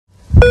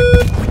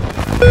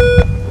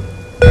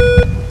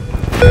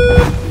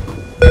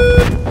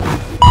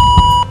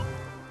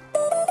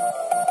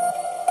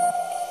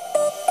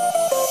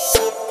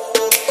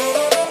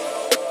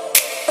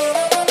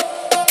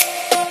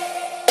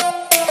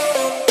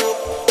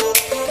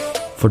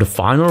For the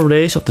final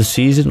race of the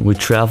season, we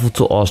traveled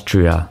to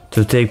Austria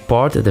to take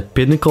part at the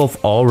pinnacle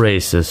of all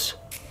races,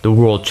 the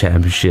World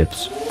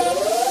Championships.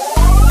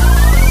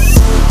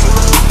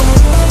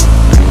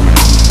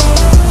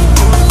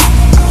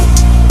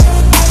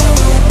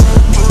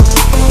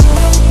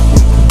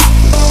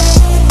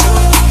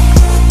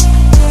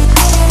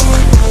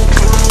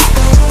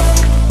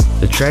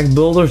 The track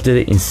builders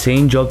did an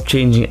insane job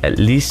changing at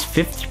least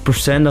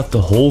 50% of the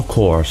whole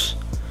course.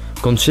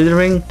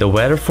 Considering the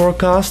weather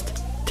forecast,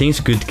 things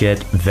could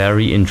get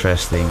very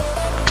interesting.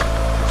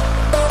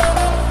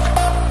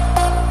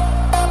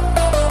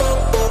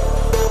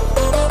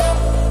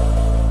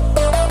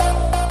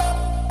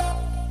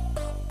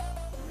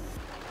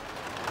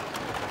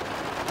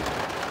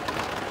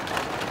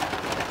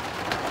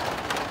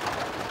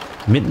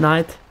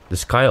 Midnight, the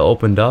sky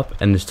opened up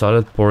and it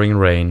started pouring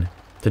rain.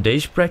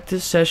 Today's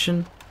practice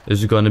session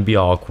is gonna be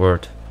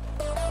awkward.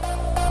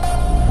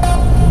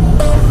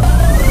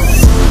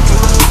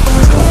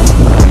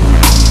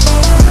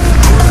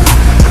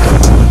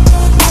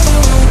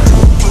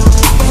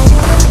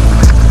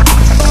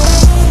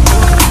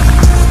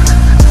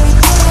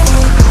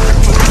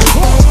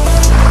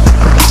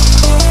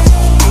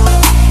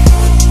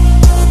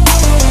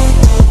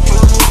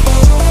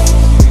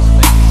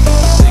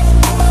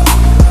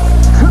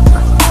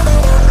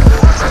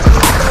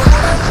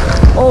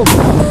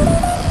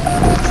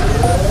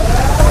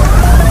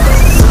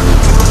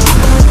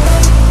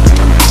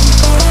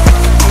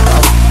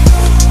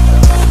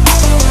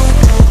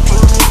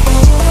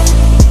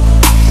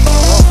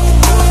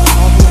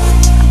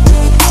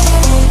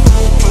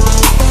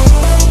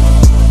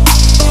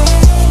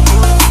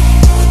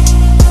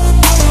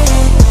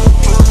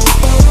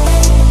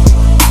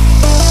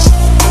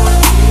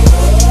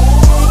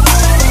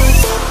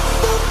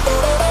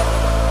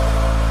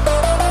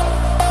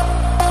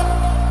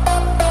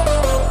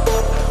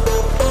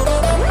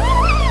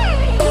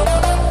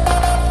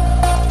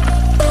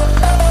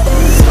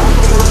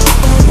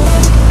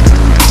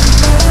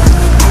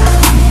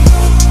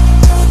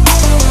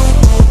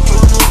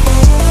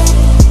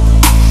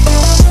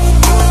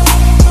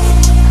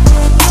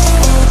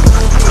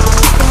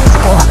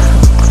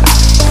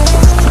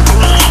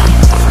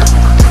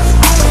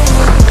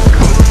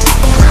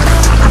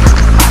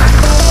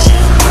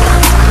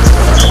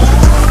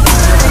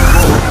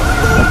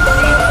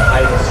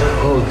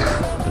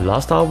 The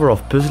last hour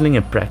of puzzling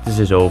and practice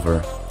is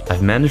over.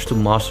 I've managed to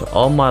master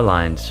all my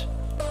lines.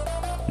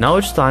 Now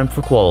it's time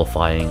for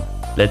qualifying.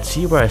 Let's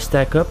see where I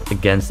stack up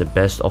against the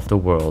best of the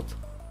world.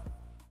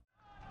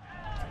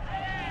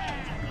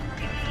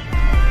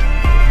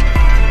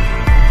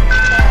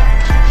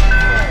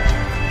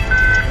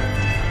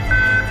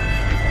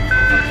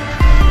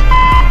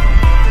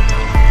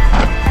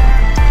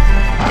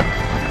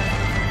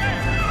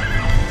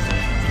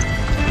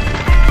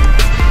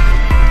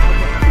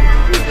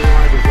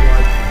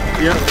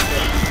 Yeah.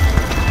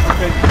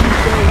 Okay.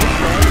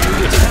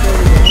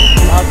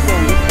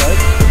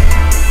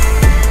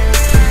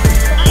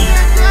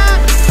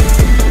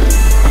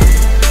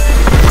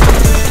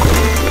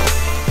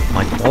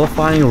 My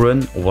qualifying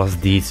run was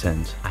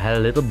decent. I had a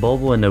little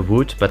bubble in the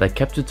wood, but I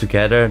kept it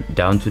together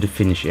down to the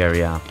finish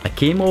area. I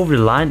came over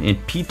the line in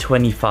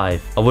P25.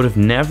 I would have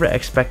never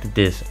expected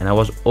this and I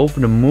was over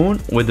the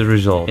moon with the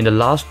result. In the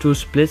last two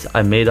splits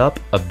I made up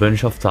a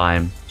bunch of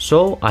time.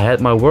 So I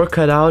had my work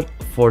cut out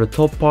for the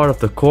top part of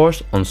the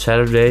course on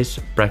Saturday's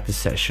practice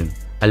session.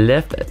 I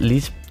left at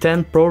least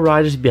 10 pro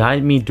riders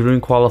behind me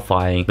during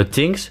qualifying, but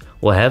things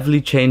will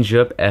heavily change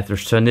up after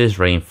Sunday's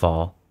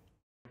rainfall.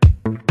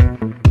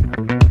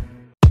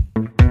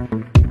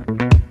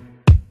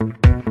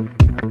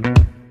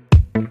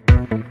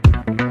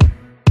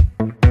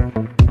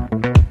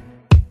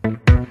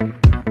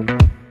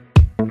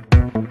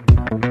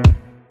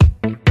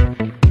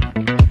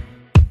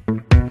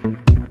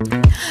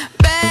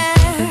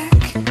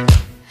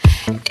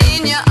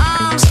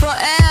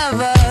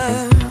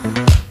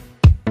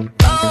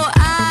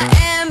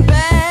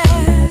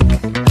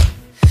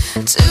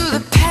 To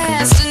the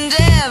past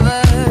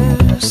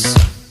endeavors.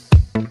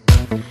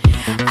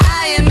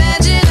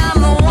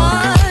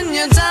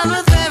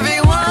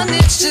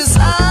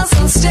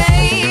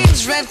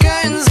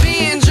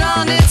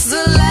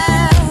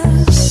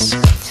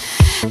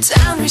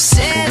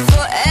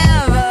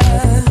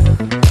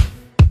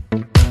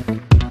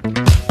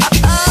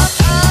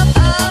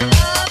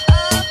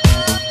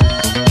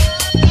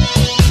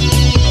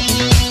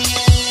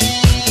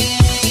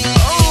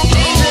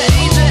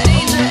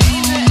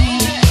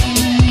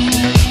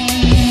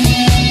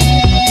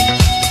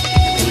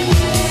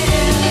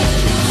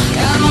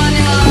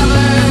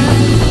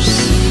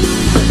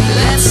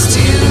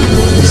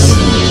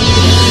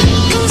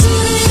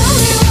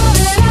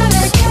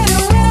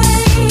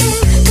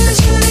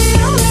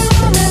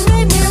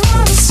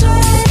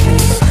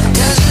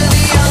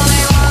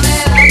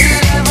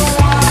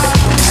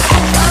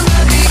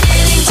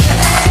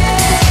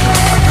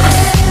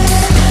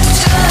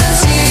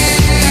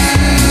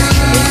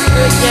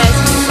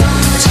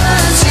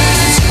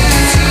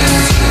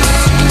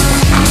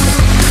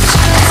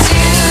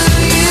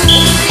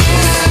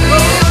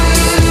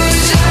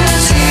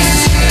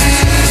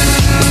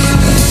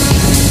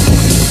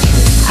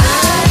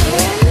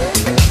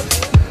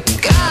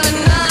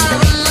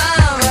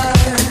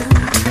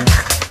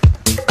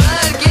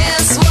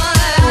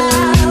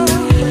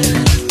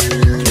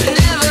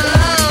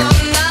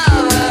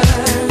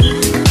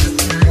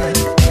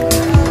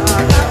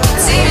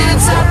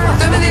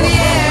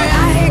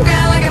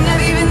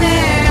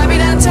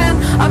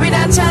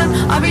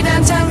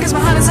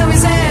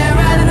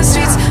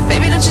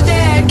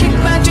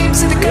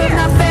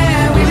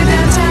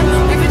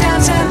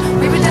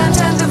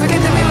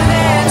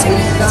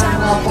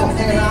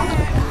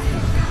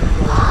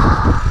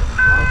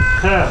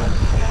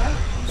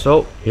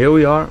 So here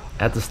we are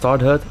at the start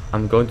hut.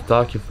 I'm going to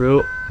talk you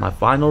through my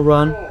final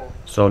run.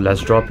 So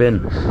let's drop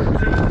in.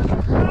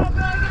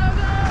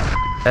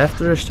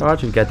 After the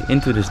start, we get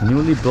into this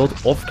newly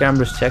built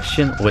off-camera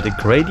section with a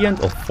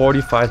gradient of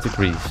 45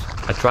 degrees.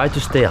 I tried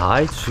to stay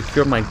high to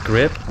secure my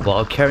grip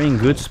while carrying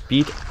good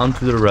speed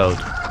onto the road.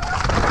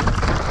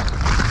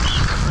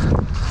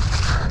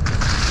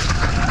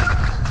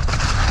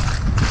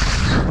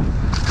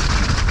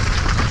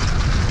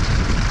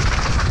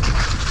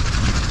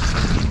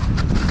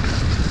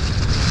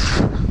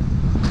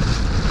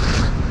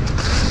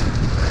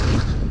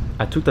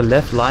 I took the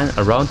left line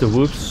around the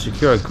whoops to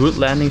secure a good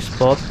landing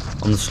spot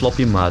on the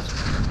sloppy mud.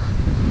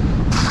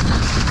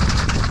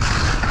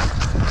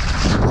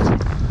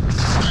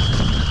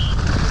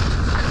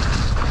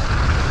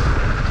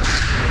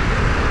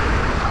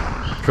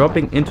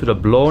 Dropping into the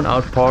blown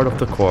out part of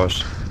the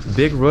course.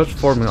 Big ruts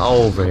forming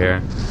all over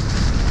here.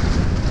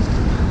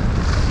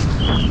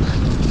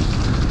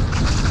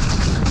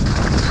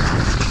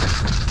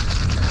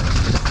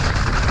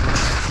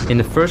 In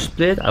the first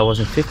split I was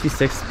in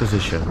 56th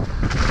position.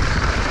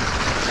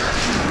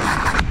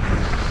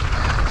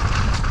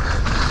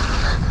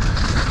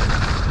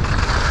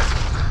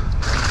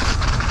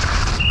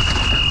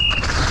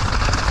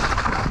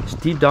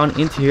 Deep down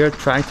into here,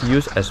 trying to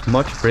use as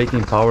much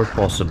braking power as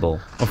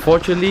possible.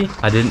 Unfortunately,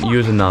 I didn't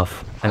use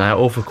enough and I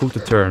overcooked the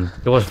turn.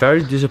 It was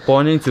very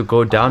disappointing to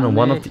go down on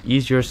one of the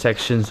easier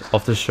sections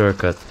of the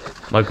circuit.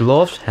 My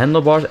gloves,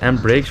 handlebars and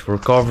brakes were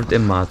covered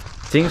in mud.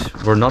 Things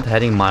were not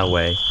heading my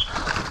way.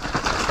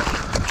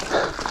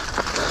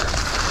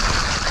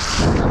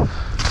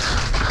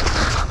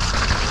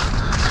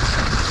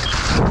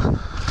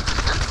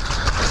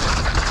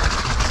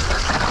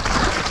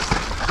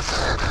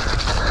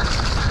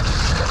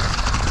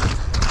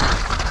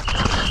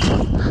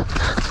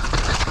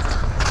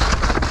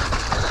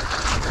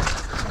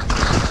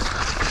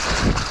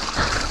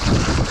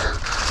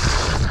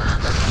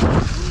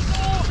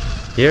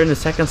 Here in the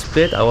second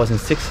split I was in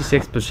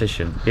 66th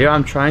position. Here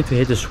I'm trying to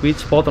hit the sweet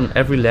spot on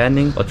every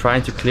landing while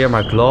trying to clear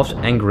my gloves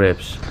and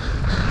grips.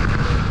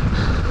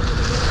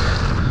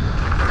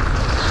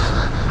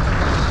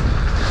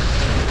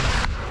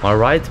 My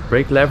right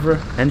brake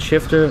lever and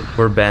shifter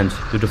were bent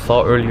due to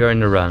fall earlier in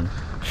the run.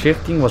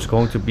 Shifting was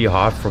going to be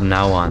hard from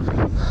now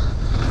on.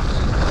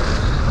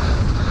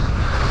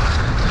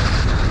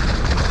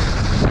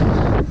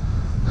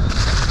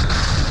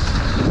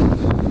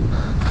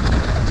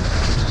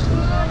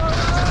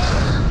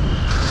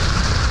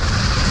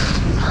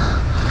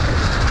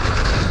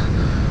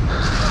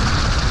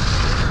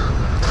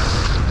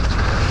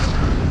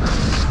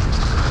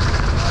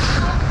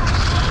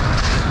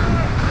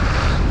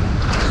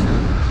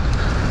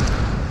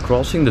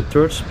 Crossing the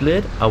third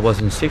split, I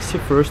was in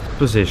 61st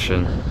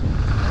position.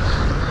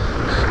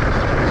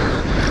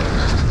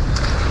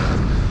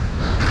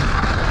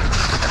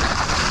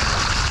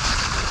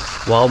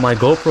 While my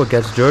GoPro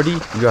gets dirty,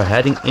 we are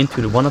heading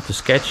into one of the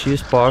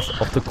sketchiest parts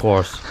of the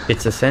course.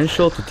 It's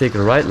essential to take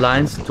the right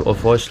lines to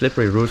avoid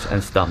slippery roots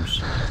and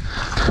stumps.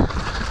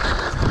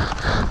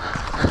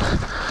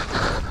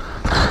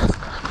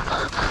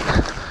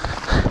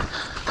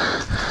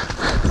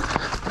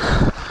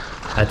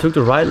 I took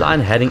the right line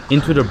heading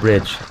into the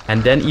bridge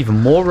and then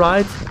even more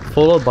right,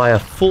 followed by a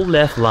full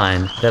left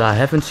line that I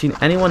haven't seen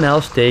anyone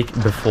else take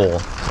before.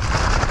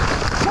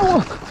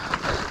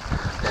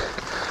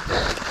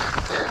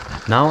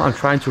 Now I'm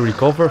trying to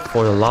recover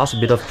for the last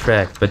bit of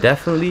track, but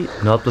definitely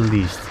not the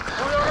least.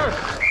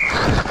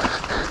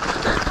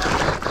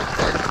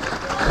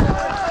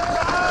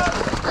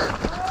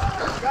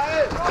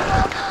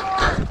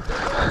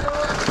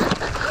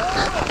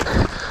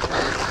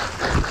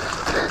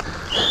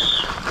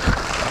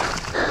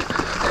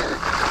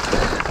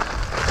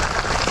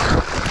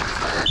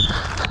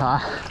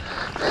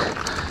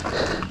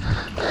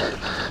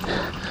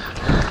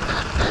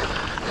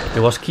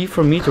 It was key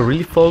for me to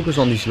really focus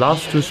on these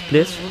last two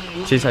splits,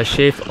 since I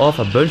shaved off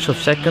a bunch of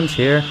seconds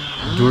here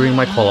during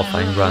my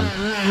qualifying run.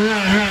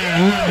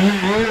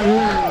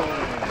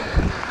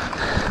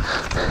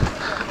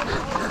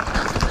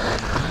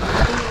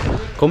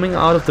 Coming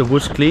out of the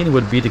woods clean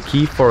would be the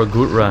key for a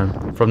good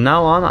run. From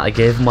now on I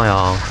gave my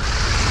all.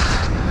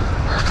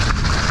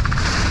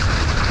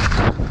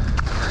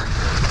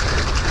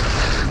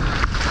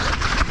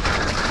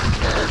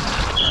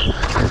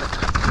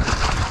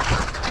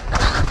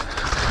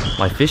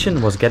 My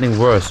vision was getting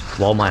worse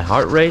while my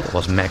heart rate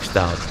was maxed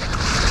out.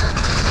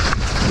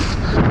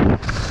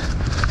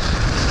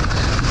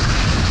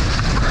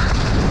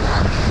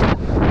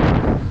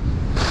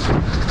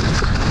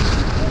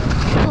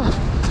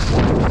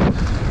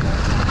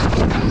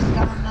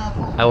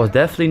 I was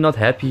definitely not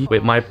happy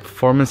with my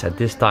performance at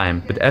this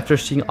time, but after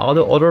seeing all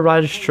the other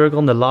riders struggle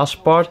in the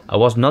last part, I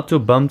was not too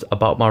bummed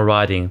about my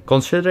riding.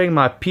 Considering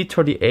my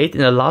P38 in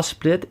the last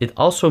split, it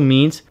also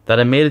means that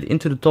I made it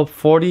into the top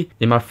 40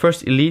 in my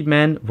first Elite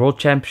Man World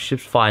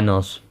Championships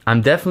finals.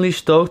 I'm definitely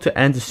stoked to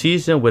end the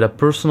season with a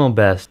personal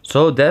best,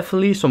 so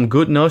definitely some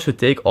good notes to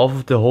take off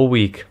of the whole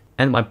week.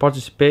 And my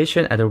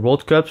participation at the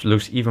World Cups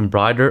looks even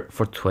brighter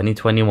for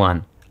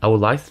 2021. I would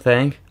like to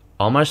thank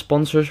all my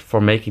sponsors for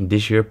making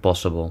this year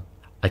possible.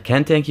 I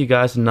can't thank you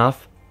guys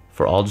enough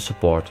for all the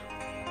support.